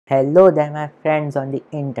Hello there my friends on the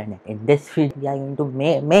internet. In this video we are going to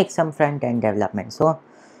make some front-end development. So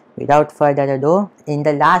without further ado, in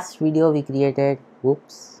the last video we created a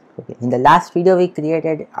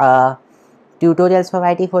tutorials for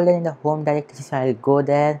IT folder in the home directory, so I'll go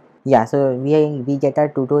there. Yeah, so we get our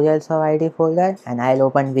tutorials for IT folder and I'll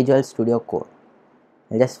open Visual Studio Code.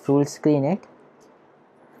 I'll just full screen it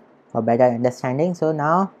for better understanding. So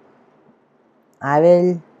now I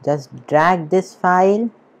will just drag this file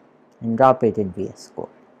and drop it in VS Code.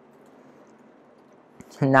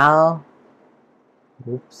 So now,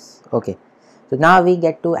 so now we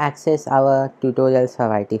get to access our tutorials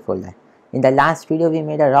for IT folder. In the last video we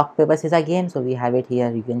made a rock paper scissors game, so we have it here,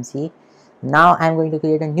 you can see. Now I'm going to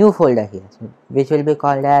create a new folder here, which will be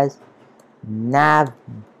called as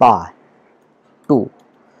Navbar 2. So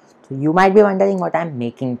you might be wondering what I'm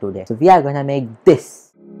making today. So we are gonna make this.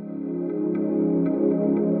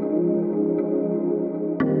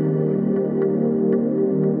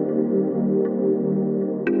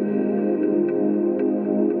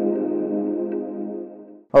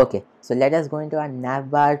 Okay, so let us go into our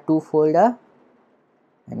Navbar 2 folder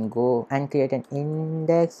and go and create an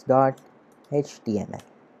index.html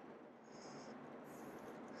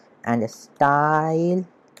and a style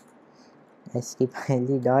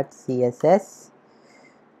style.css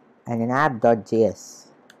and an app.js.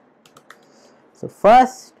 So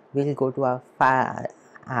first we'll go to our file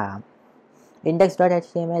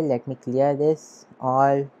index.html. Let me clear this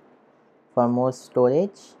all for more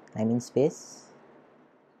storage, space.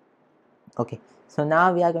 Okay, so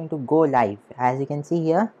now we are going to go live. As you can see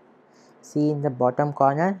here, see in the bottom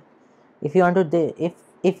corner, if you want to if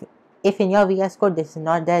in your VS Code this is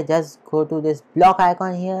not there, just go to this block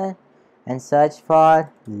icon here and search for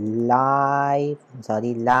live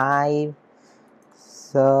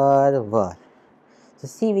server. So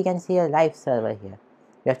see, we can see a live server here.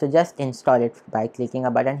 We have to just install it by clicking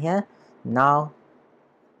a button here. Now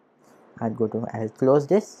I'll close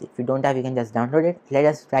this. If you don't have, you can just download it. Let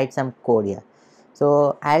us write some code here.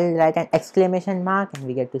 So I'll write an exclamation mark and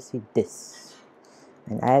we get to see this.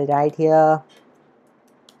 And I'll write here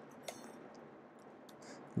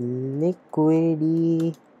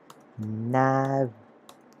liquidy navbar.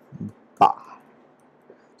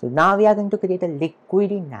 So now we are going to create a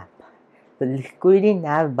liquidy navbar. The liquidy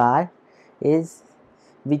navbar is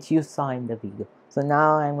which you saw in the video. So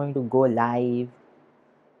now I'm going to go live.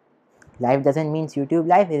 Live doesn't mean YouTube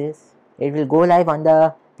live, it will go live on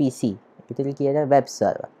the PC. It will create a web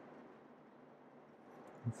server.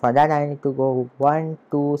 For that I need to go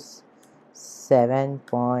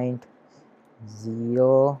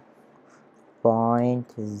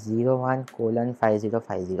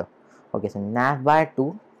 127.0.01:5050. Okay, so navbar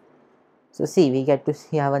 2. So see, we get to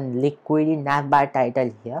see our liquidy navbar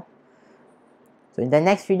title here. So in the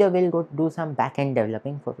next video we'll go do some back-end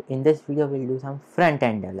developing. In this video we'll do some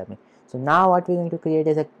front-end developing. So now what we're going to create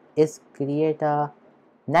is create a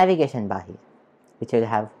navigation bar here, which will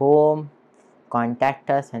have home, contact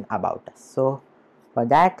us and about us. So for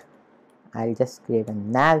that I'll just create a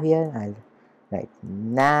nav here. I'll write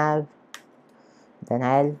nav,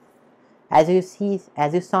 then as you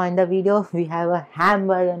saw in the video, we have a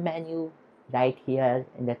hamburger menu right here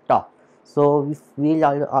in the top. So we'll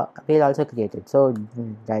also create it. So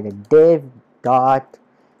write a div dot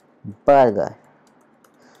burger.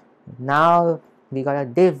 Now we got a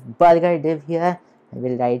burger div here. I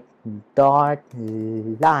will write dot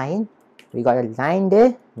line. We got a line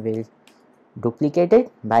div. We'll duplicate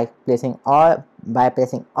it by pressing alt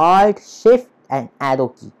shift and arrow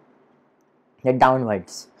key, the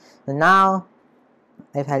downwards. So now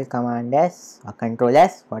if I'll command S or control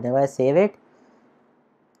S, whatever, save it.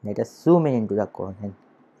 Let us zoom in into the code and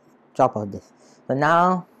chop out this. So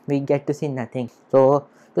now we get to see nothing. So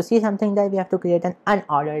to see something there, we have to create an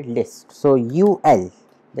unordered list. So UL,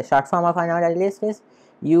 the short form of unordered list is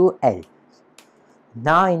UL.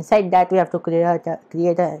 Now inside that we have to create a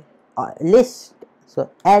list. So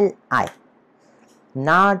LI.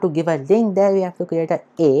 Now to give a link there, we have to create a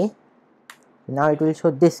A. Now it will show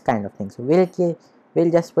this kind of thing. So we'll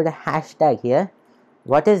just put a hashtag here.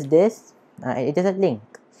 What is this? It is a link.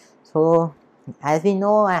 So as we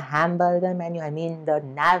know, a hamburger menu, the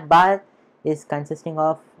nav bar is consisting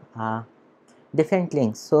of different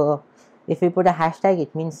links. So if we put a hashtag,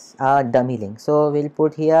 it means a dummy link. So we'll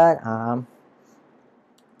put here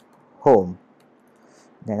home.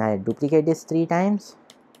 Then I duplicate this 3 times.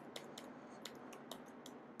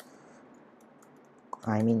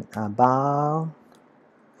 About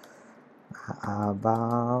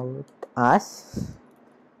us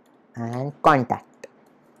and contact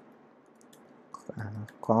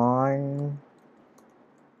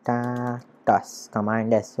status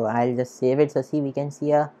command S. So I'll just save it. So see, we can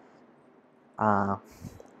see a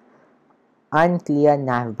unclear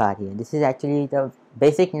navbar here. This is actually the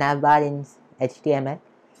basic navbar in HTML.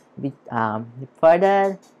 We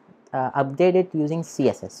further update it using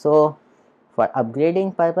CSS. So for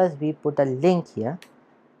upgrading purpose, we put a link here.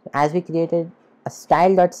 So as we created a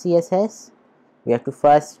style.css, we have to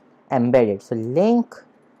first embed it. So link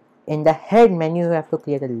in the head menu, you have to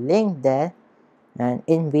create a link there, and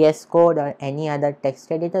in VS Code or any other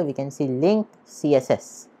text editor, we can see link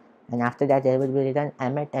CSS, and after that there will be written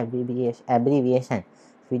emmet abbreviation.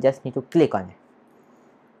 We just need to click on it.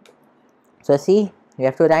 So see, we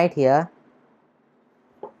have to write here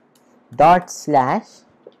 /,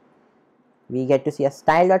 we get to see a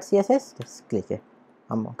style.css, just click it,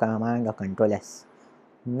 command or control S.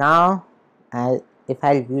 Now if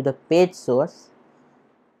I view the page source,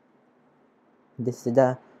 this is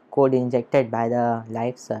the code injected by the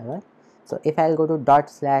live server. So if I'll go to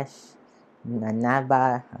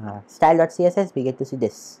 /navbar style.css, we get to see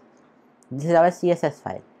this. This is our CSS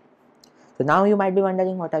file. So now you might be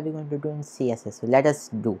wondering, what are we going to do in CSS? So let us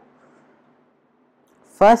do.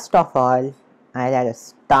 First of all, I'll add a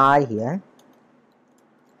star here,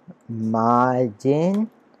 margin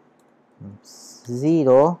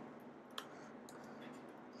 0,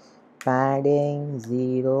 padding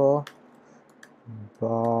 0,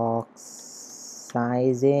 box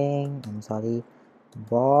sizing,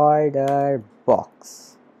 border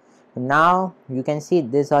box. Now you can see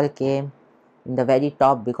this all came in the very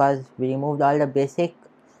top because we removed all the basic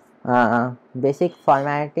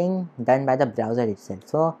formatting done by the browser itself.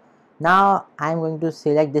 So now I'm going to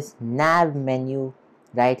select this nav menu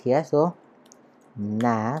right here. So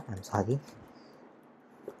nav,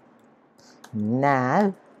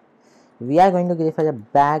 nav, we are going to give it a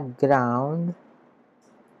background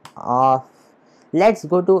of, let's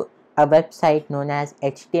go to a website known as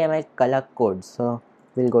HTML color codes. So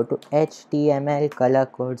we'll go to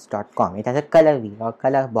htmlcolorcodes.com. It has a color wheel or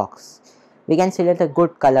color box. We can select a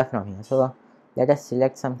good color from here. So let us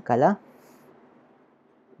select some color.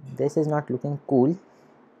 This is not looking cool.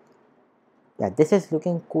 Yeah, this is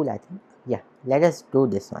looking cool, I think. Yeah, let us do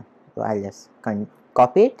this one. So I'll just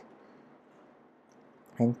copy it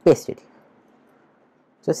and paste it.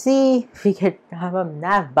 So see, we have a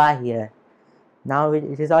nav bar here. Now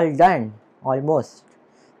it is all done, almost.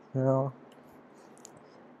 So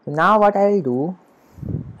now what I will do,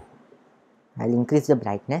 I'll increase the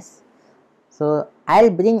brightness. So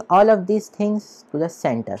I'll bring all of these things to the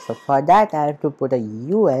center. So for that I have to put a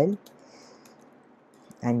UL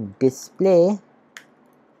and display,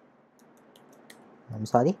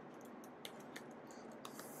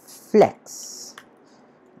 flex,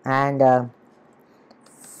 and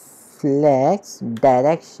flex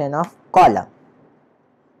direction of column.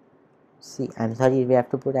 See, we have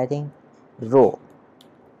to put, I think, row,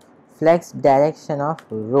 flex direction of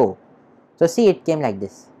row. So see, it came like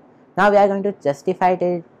this. Now we are going to justify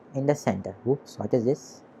it in the center. Oops, what is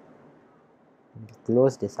this?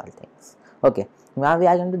 Close this all things. Okay, now we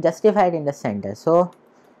are going to justify it in the center. So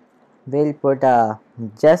we'll put a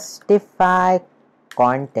justify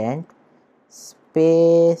content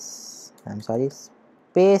space,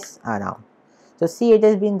 space around. So see, it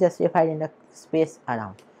has been justified in the space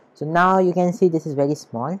around. So now you can see this is very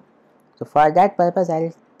small. So for that purpose,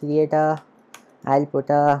 I'll put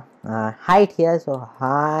a height here. So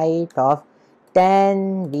height of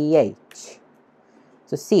 10 VH.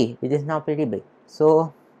 So see, it is now pretty big.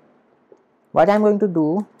 So what I'm going to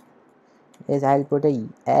do is I'll put a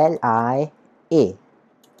LIA.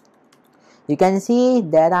 You can see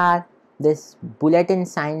there are this bulletin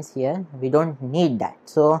signs here. We don't need that.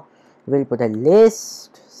 So we'll put a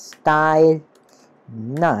list style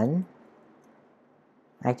none.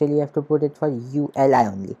 Actually, you have to put it for ULI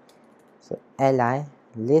only. So LI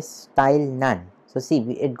list style none. So see,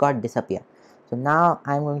 it got disappeared. So now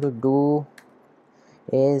I'm going to do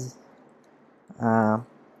is LIA.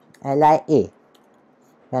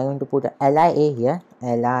 I'm going to put a LIA here.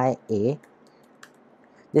 LIA.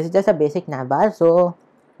 This is just a basic navbar. So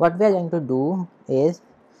what we are going to do is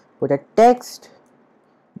put a text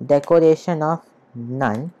decoration of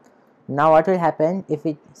none. Now what will happen if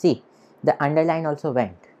we see the underline also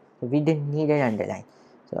went. So we didn't need an underline.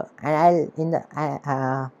 So and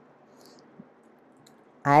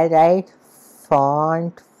I'll write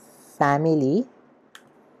font family.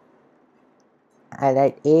 I'll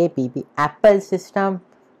write APP, Apple system,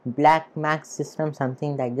 Black Mac system,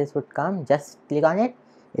 something like this would come. Just click on it.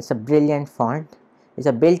 It's a brilliant font. It's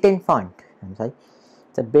a built-in font. It's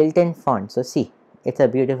a built-in font. So see, it's a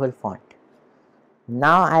beautiful font.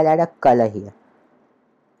 Now I'll add a color here.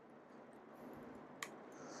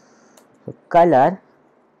 So color,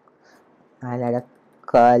 I'll add a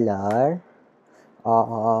color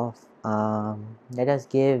of let us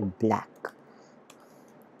give black.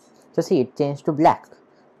 So see, it changed to black.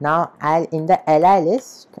 Now I'll in the li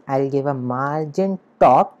list I'll give a margin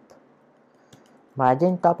top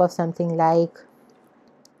of something like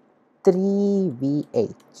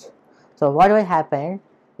 3vh. So what will happen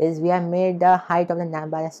is we have made the height of the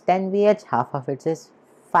navbar as 10vh, half of it is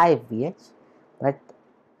 5vh,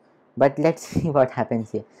 but let's see what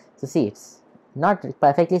happens here. So see, it's not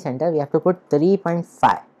perfectly centered, we have to put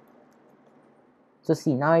 3.5. so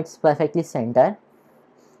see, now it's perfectly centered.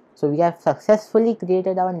 So we have successfully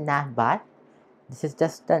created our navbar. This is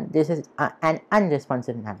just an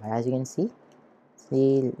unresponsive navbar, as you can see.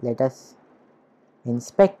 See, let us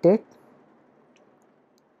inspect it.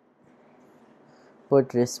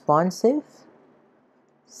 Put responsive.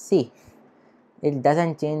 See, it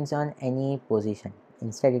doesn't change on any position.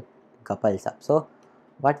 Instead, it couples up. So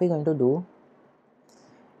what we're going to do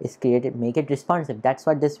is make it responsive. That's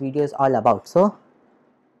what this video is all about. So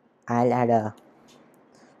I'll add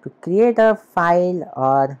to create a file,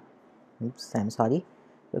 or oops, I'm sorry,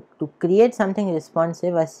 to create something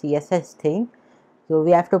responsive, a CSS thing. So we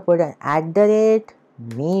have to put an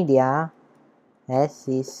 @media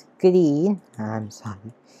screen, screen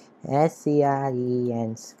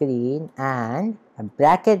screen, and a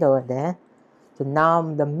bracket over there. So now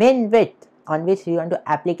the main width on which we want to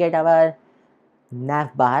applicate our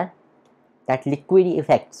navbar, that liquidy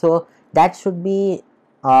effect, so that should be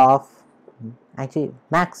of actually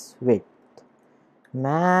max width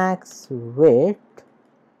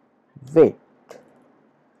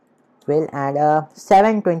will add a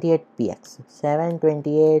 728px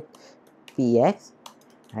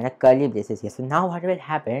and a curly braces here. So now what will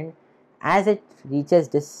happen, as it reaches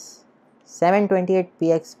this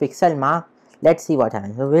 728px pixel mark, let's see what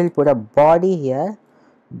happens. So we'll put a body here,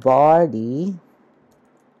 body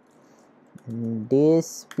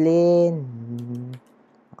display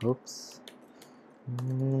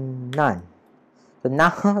none. So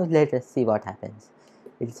now let us see what happens.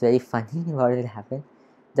 It's very funny what will happen.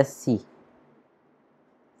 Just see.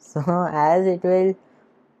 So as it will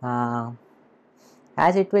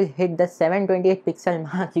hit the 728 pixel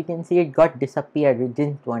mark, you can see it got disappeared. We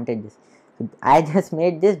didn't wanted this. So I just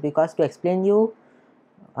made this because to explain you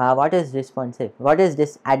what is responsive, what is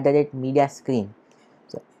this @media screen.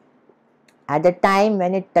 So at the time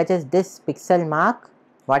when it touches this pixel mark,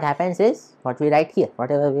 what happens is what we write here,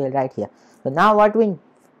 whatever we will write here. So now what we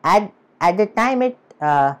at the time it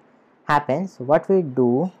happens, what we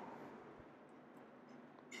do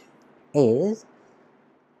is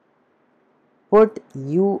put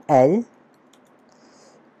ul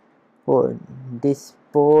for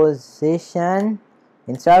disposition.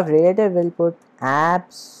 Instead of relative, we'll put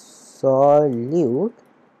absolute,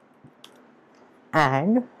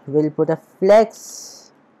 and we'll put a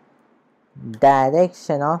flex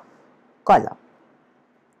direction of column.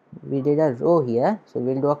 We did a row here, so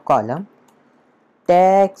we'll do a column,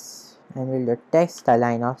 text, and we'll do text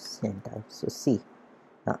align of center. So see,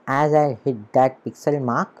 now as I hit that pixel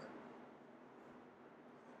mark,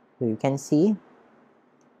 so you can see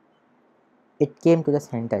it came to the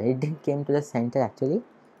center. It didn't came to the center actually.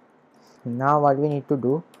 Now what we need to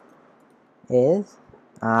do is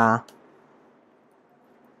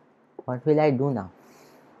what will I do now?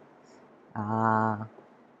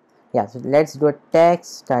 Yeah, so let's do a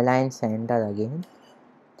text align center again.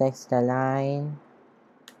 Text align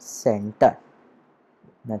center.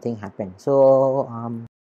 Nothing happened. So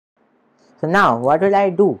now what will I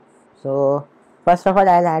do? So first of all,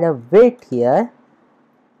 I'll add a width here.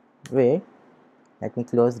 Width. Let me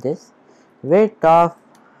close this. Width of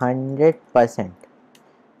 100%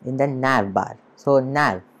 in the nav bar. So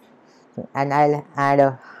nav, and I'll add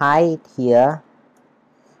a height here.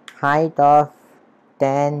 Height of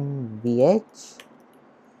 10vh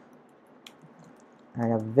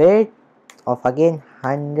and a width of again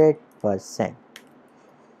 100%.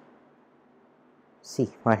 See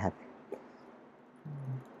what happened.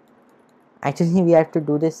 Actually, we have to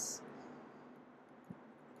do this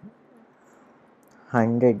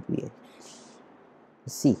 100vh.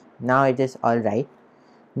 See, now it is all right.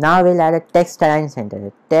 Now we'll add a text align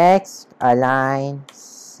center. Text align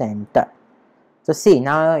center. So see,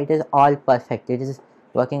 now it is all perfect. It is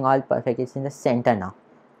working all perfect. It's in the center now.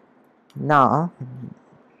 Now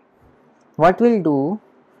what we'll do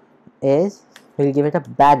is we'll give it a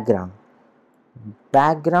background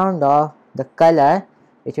of the color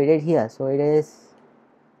which we did here. So it is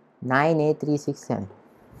 9A367.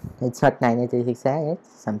 It's not 9A367, it's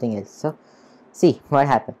something else. So see what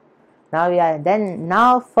happened.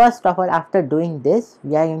 Now first of all, after doing this,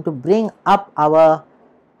 we are going to bring up our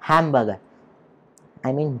hamburger,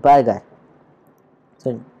 I mean burger.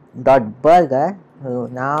 So dot burger. So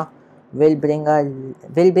now we'll bring our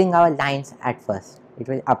lines at first. It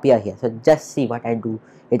will appear here. So just see what I do.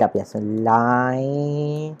 It appears. So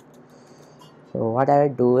line. So what I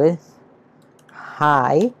will do is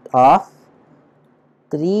height of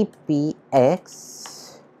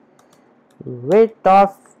 3px, width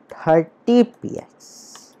of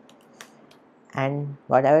 30px, and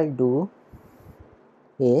what I will do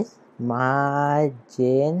is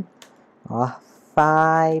margin of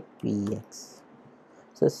 5px.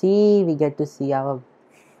 So see, we get to see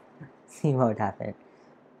what happened.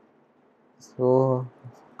 So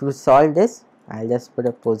to solve this, I'll just put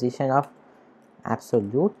a position of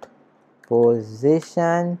absolute,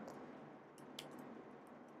 position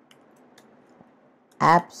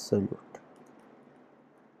absolute.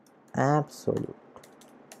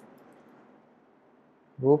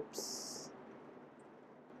 Whoops.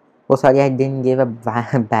 Oh sorry, I didn't give a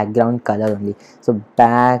background color only. So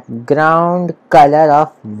background color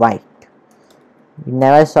of white. We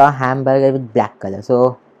never saw hamburger with black color.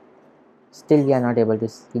 So still we are not able to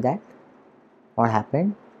see that. What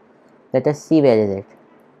happened? Let us see where is it.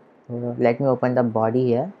 Let me open the body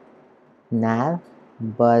here. Nav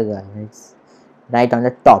burger. It's right on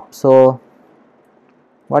the top. So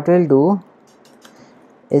what we'll do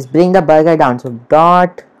is bring the burger down. So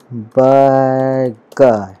dot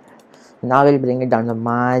burger. Now we'll bring it down. So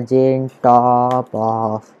margin top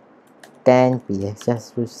of 10px,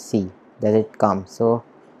 just to see does it come. So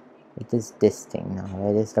it is this thing. Now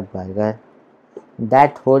where is the burger?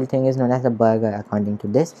 That whole thing is known as a burger according to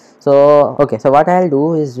this. So okay, so what I'll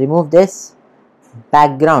do is remove this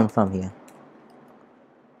background from here.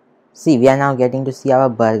 See, we are now getting to see our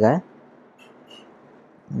burger.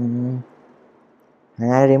 And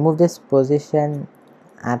I'll remove this position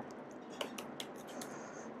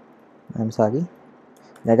I'm sorry,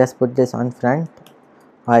 let us put this on front.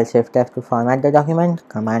 I'll shift F to format the document,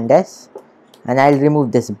 command S, and I'll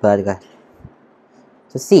remove this burger.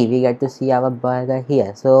 So see, we get to see our burger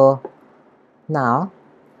here. So now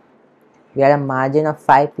we are a margin of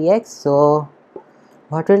 5px. So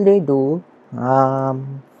what will we do?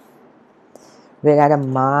 We'll add a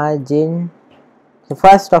margin. So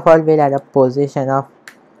first of all, we'll add a position of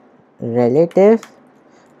relative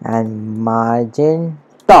and margin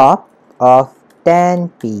top of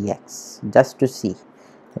 10px, just to see.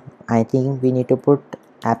 I think we need to put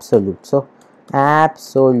absolute. So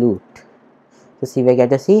absolute. So see, we get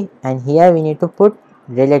to see, and here we need to put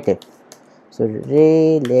relative. So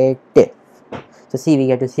relative. So see, we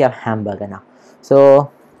get to see our hamburger now.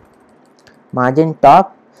 So margin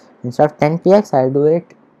top, instead of 10px, I'll do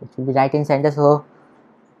it. It should be right in center. So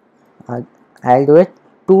I'll do it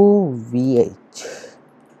 2vh.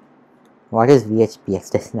 What is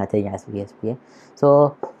vhpx? There's nothing as vhpx.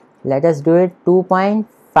 So let us do it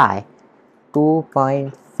 2.5.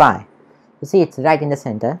 2.5. You see, it's right in the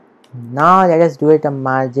center. Now let us do it a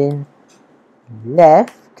margin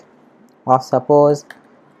left of suppose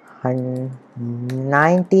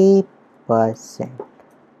 90%. So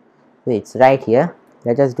it's right here.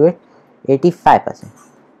 Let us do it 85%.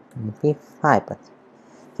 85%.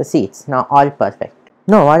 So see, it's now all perfect.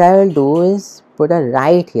 Now what I will do is put a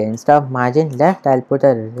right here. Instead of margin left, I'll put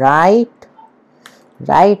a right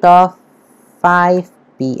of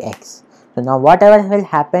 5px. So now whatever will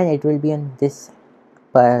happen, it will be on this.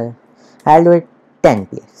 I'll do it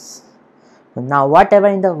 10px. So now whatever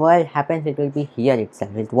in the world happens, it will be here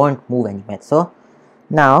itself. It won't move anywhere. So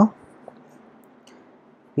now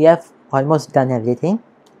we have almost done everything.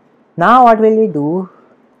 Now what will we do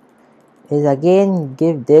is again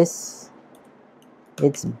give this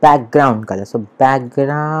its background color. So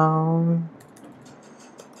background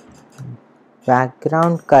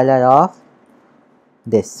color of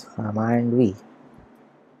this, command V.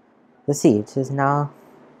 So see, it is now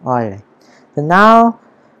alright. So now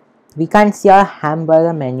we can't see our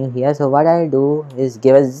hamburger menu here. So what I'll do is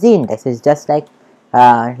give a Z index. It's just like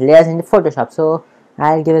layers in the Photoshop. So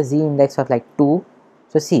I'll give a Z index of like 2.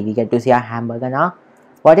 So see, we get to see our hamburger now.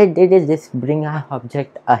 What it did is just bring our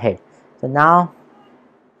object ahead. So now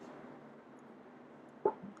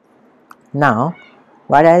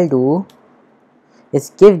what I'll do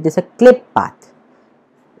is give this a clip path.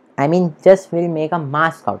 I mean, just will make a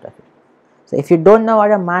mask out of it. So if you don't know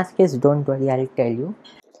what a mask is, don't worry, I'll tell you.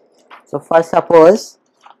 So first, suppose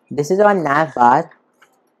this is our navbar,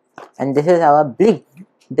 and this is our big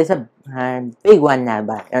one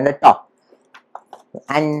navbar on the top,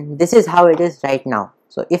 and this is how it is right now.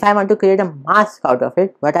 So if I want to create a mask out of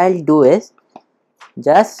it, what I'll do is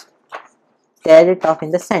just tear it off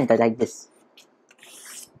in the center like this.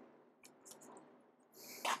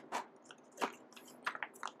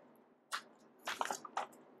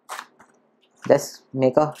 Just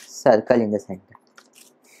make a circle in the center.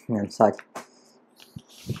 I'm sorry.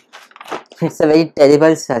 It's a very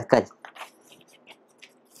terrible circle.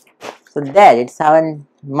 So there, it's our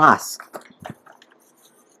mask.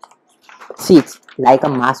 See, it's like a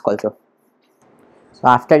mask also. So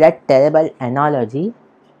after that terrible analogy,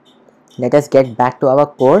 let us get back to our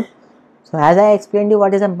code. So as I explained you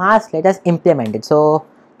what is a mask, let us implement it. So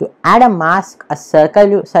to add a mask, a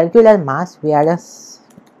circular mask, we add a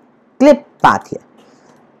clip path here.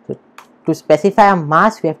 So to specify a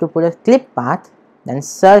mask, we have to put a clip path, then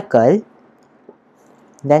circle,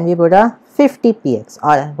 then we put a 50px,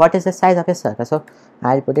 or what is the size of a circle. So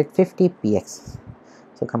I'll put it 50px.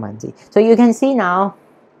 So command Z. So you can see now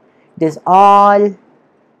it is all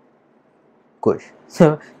good.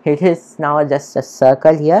 So it is now just a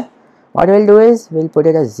circle here. What we'll do is we'll put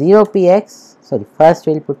it as 0px. Sorry, first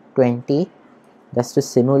we'll put 20 just to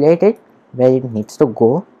simulate it where it needs to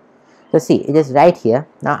go. So see, it is right here.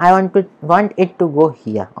 Now I want it to go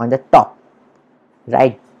here on the top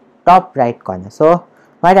right corner. So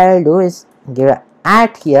what I will do is give a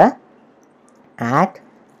at here at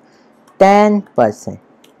 10%.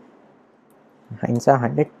 Instead of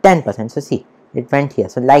 100, 10%. So see, it went here.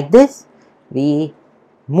 So like this, we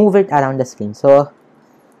move it around the screen. So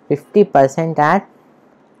 50% at,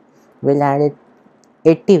 we'll add it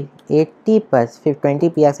 80%,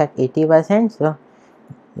 20px at 80%. So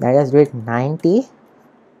let us do it 90%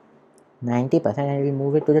 and we'll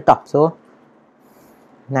move it to the top. So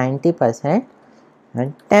 90%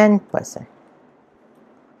 and 10%.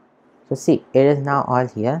 So see, it is now all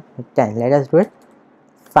here with 10. Let us do it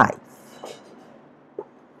 5.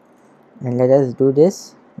 And let us do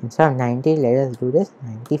this, instead of 90, let us do this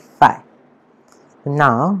 95. So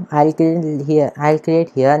now I'll create here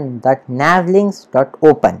dot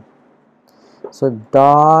navlinks.open. So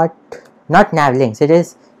not navlinks, it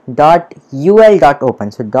is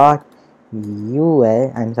 .ul.open. So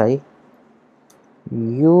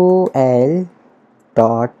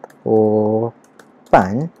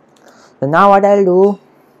ul.open. So now what I'll do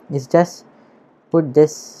is just put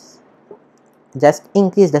this, just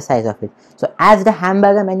increase the size of it. So as the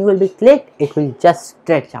hamburger menu will be clicked, it will just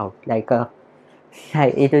stretch out like a,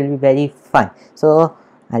 it will be very fun. So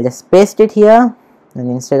I'll just paste it here, and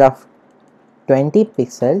instead of 20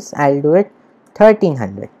 pixels, I'll do it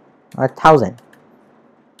 1300 or 1000.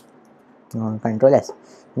 Control S.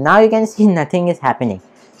 Now you can see nothing is happening.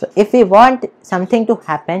 So if we want something to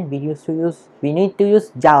happen, we need to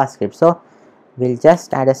use JavaScript. So we'll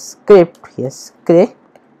just add a script here, script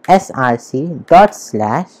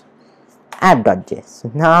src./app.js. So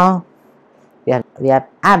now we have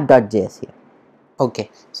app.js here. Okay,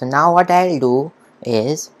 so now what I'll do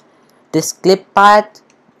is, this clip path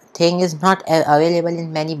thing is not available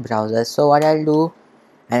in many browsers. So what I'll do,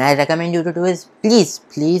 and I recommend you to do, is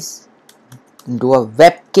please do a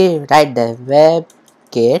webkit, write the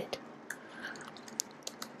webkit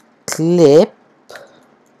clip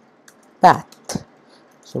path.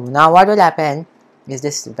 So now what will happen is,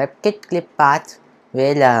 this webkit clip path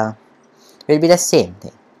will be the same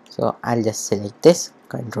thing. So I'll just select this,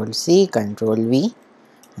 Control C, Control V,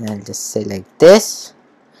 and I'll just select this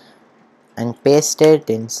and paste it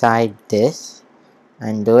inside this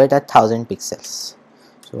and do it at 1000 pixels.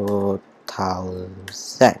 So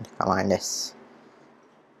 1000, command S.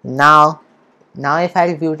 Now if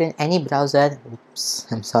I'll view it in any browser, oops,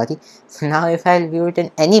 I'm sorry. So now if I'll view it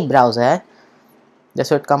in any browser, this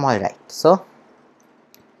would come alright. So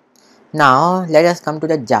now let us come to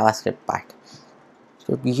the JavaScript part.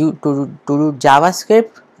 So to do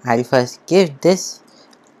JavaScript, I'll first give this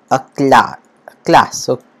a class.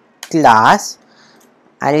 So class,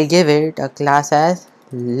 I'll give it a class as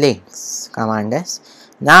links, command S.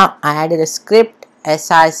 Now I added a script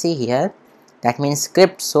src here. That means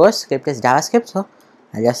script source. Script is JavaScript. So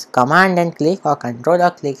I'll just command and click, or control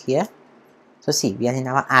or click here. So see, we are in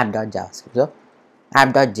our app.javascript. So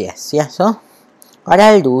app.js. Yeah. So what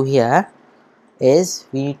I'll do here is,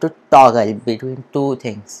 we need to toggle between two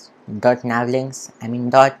things. .navlinks,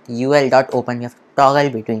 .ul.open. We have to toggle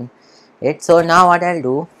between it. So now what I'll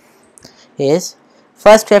do is,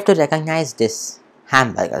 first we have to recognize this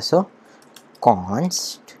hamburger. So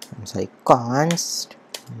const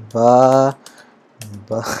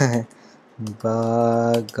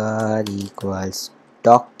burger equals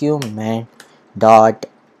document dot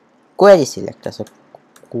query selector. So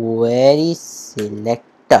query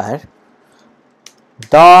selector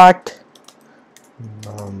dot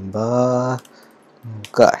burger.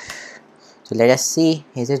 So let us see,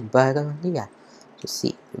 is it burger only? Yeah. So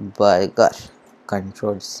see, burger.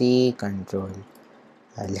 Control C, control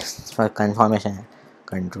for confirmation,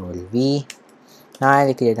 control V. Now I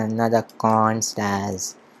will create another const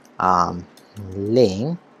as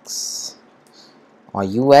links or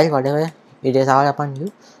UL, whatever it is, all upon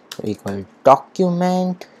you. So equal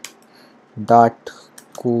document dot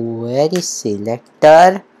query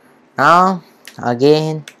selector. Now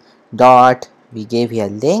again dot, we gave here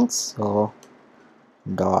links, so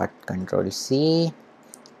dot control C,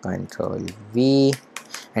 control V,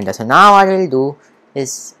 and so now what we'll do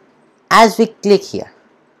is, as we click here,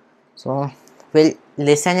 so we'll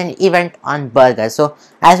listen an event on burger. So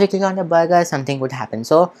as we click on the burger, something would happen.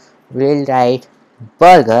 So we'll write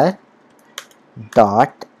burger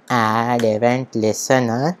dot add event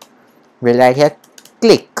listener. We'll write here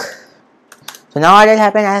click. So now what will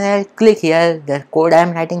happen, as I click here, the code I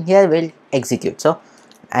am writing here will execute. So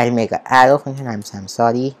I'll make an arrow function. I'm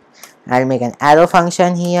sorry. I'll make an arrow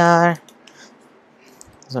function here.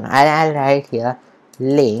 So I'll write here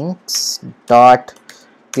links dot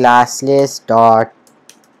classlist dot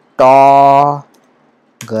toggle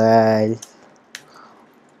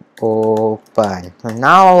open. So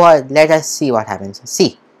now let us see what happens.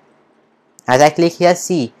 See, as I click here,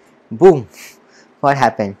 see, boom, what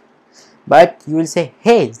happened. But you will say,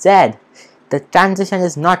 hey Zaid, the transition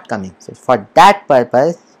is not coming. So for that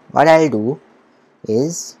purpose, what I'll do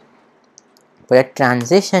is put a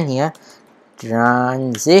transition here,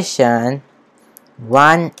 transition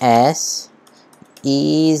 1s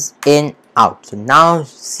is in out. So now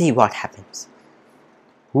see what happens.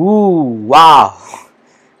 Ooh, wow,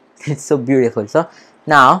 it's so beautiful. So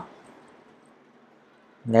now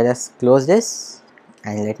let us close this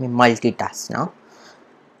and let me multitask now.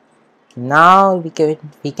 Now we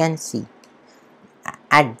can see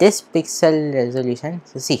at this pixel resolution.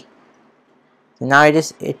 So see, so now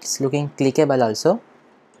it's looking clickable also.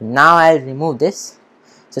 So now I'll remove this.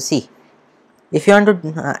 So see, if you want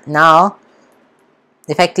to now,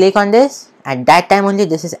 if I click on this, at that time only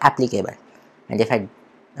this is applicable, and if I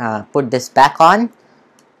put this back on,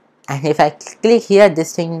 and if I click here,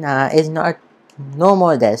 this thing is no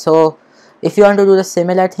more there. So if you want to do the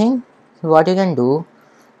similar thing, what you can do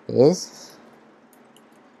is,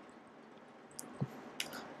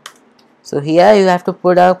 so here you have to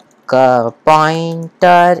put a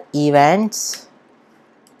pointer events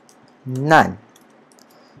none,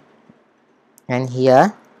 and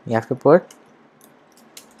here you have to put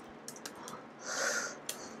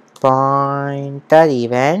pointer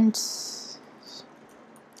events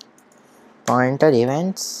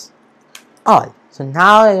all. So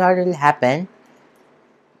now what will happen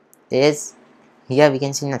is, here we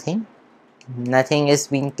can see nothing is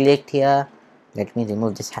being clicked here. Let me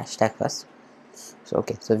remove this hashtag first. So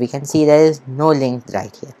okay, so we can see there is no link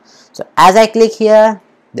right here. So as I click here,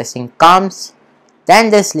 this thing comes, then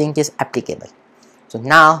this link is applicable. So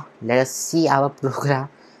now let us see our program,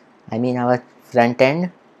 I mean our front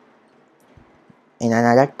end, in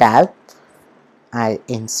another tab. I'll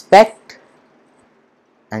inspect,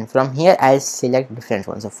 and from here I'll select different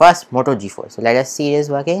ones. So first Moto G4. So let us see it is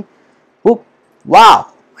working. Whoop,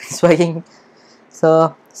 wow, it's working.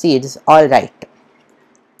 So see, it is all right.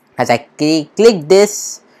 As I click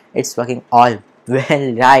this, it's working all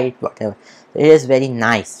well, right, whatever. So it is very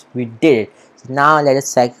nice. We did it. So now let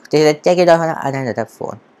us check it out on another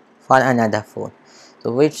phone.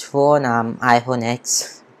 So which phone? iPhone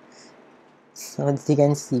X. So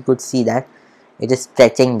you could see that it is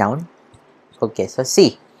stretching down. Okay, so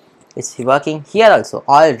see, it's working here also,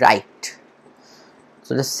 all right.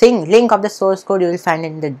 So the link of the source code you will find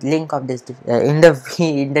in the link of this in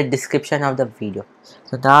the description of the video.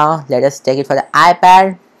 So now let us take it for the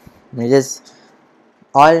iPad. It is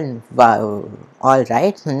all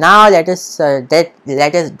right. So now let us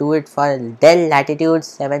do it for Dell Latitude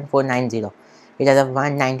 7490. It has a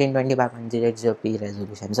 1920 by 100p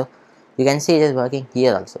resolution. So you can see it is working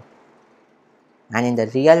here also. And in the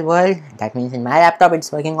real world, that means in my laptop,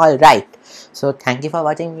 it's working all right. So thank you for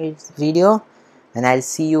watching this video, and I'll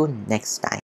see you next time.